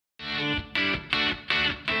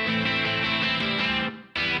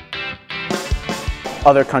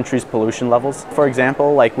Other countries' pollution levels. For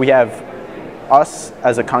example, like we have us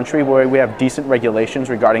as a country where we have decent regulations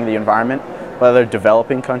regarding the environment, but other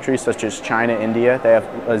developing countries such as China, India, they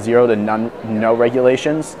have zero to no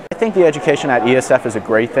regulations. I think the education at ESF is a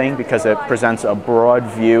great thing because it presents a broad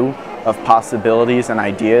view of possibilities and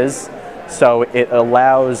ideas. So it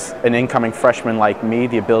allows an incoming freshman like me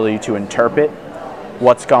the ability to interpret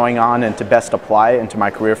what's going on and to best apply it into my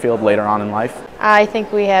career field later on in life. I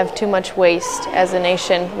think we have too much waste as a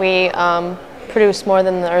nation. We produce more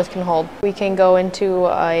than the earth can hold. We can go into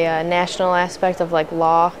a national aspect of like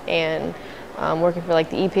law and working for like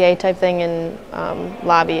the EPA type thing and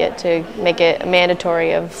lobby it to make it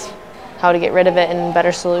mandatory of how to get rid of it and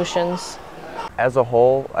better solutions. As a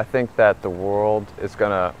whole, I think that the world is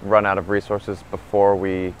going to run out of resources before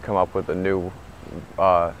we come up with a new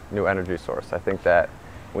energy source. I think that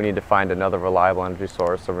we need to find another reliable energy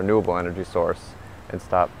source, a renewable energy source, and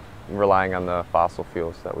stop relying on the fossil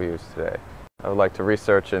fuels that we use today. I would like to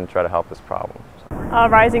research and try to help this problem.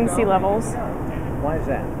 Rising sea levels. Why is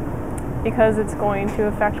that? Because it's going to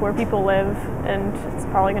affect where people live, and it's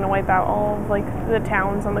probably going to wipe out all of like the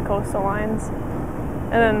towns on the coastal lines.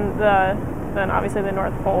 And then obviously the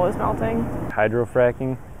North Pole is melting.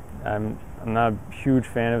 Hydrofracking, I'm not a huge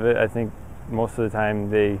fan of it. I think most of the time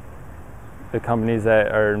the companies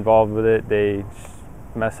that are involved with it, they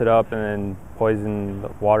mess it up and then poison the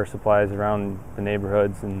water supplies around the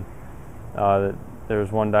neighborhoods. And there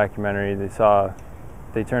was one documentary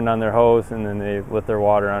they turned on their hose and then they lit their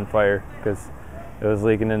water on fire because it was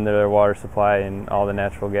leaking into their water supply and all the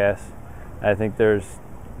natural gas. I think there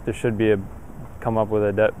should be come up with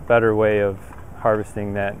a better way of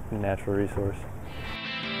harvesting that natural resource.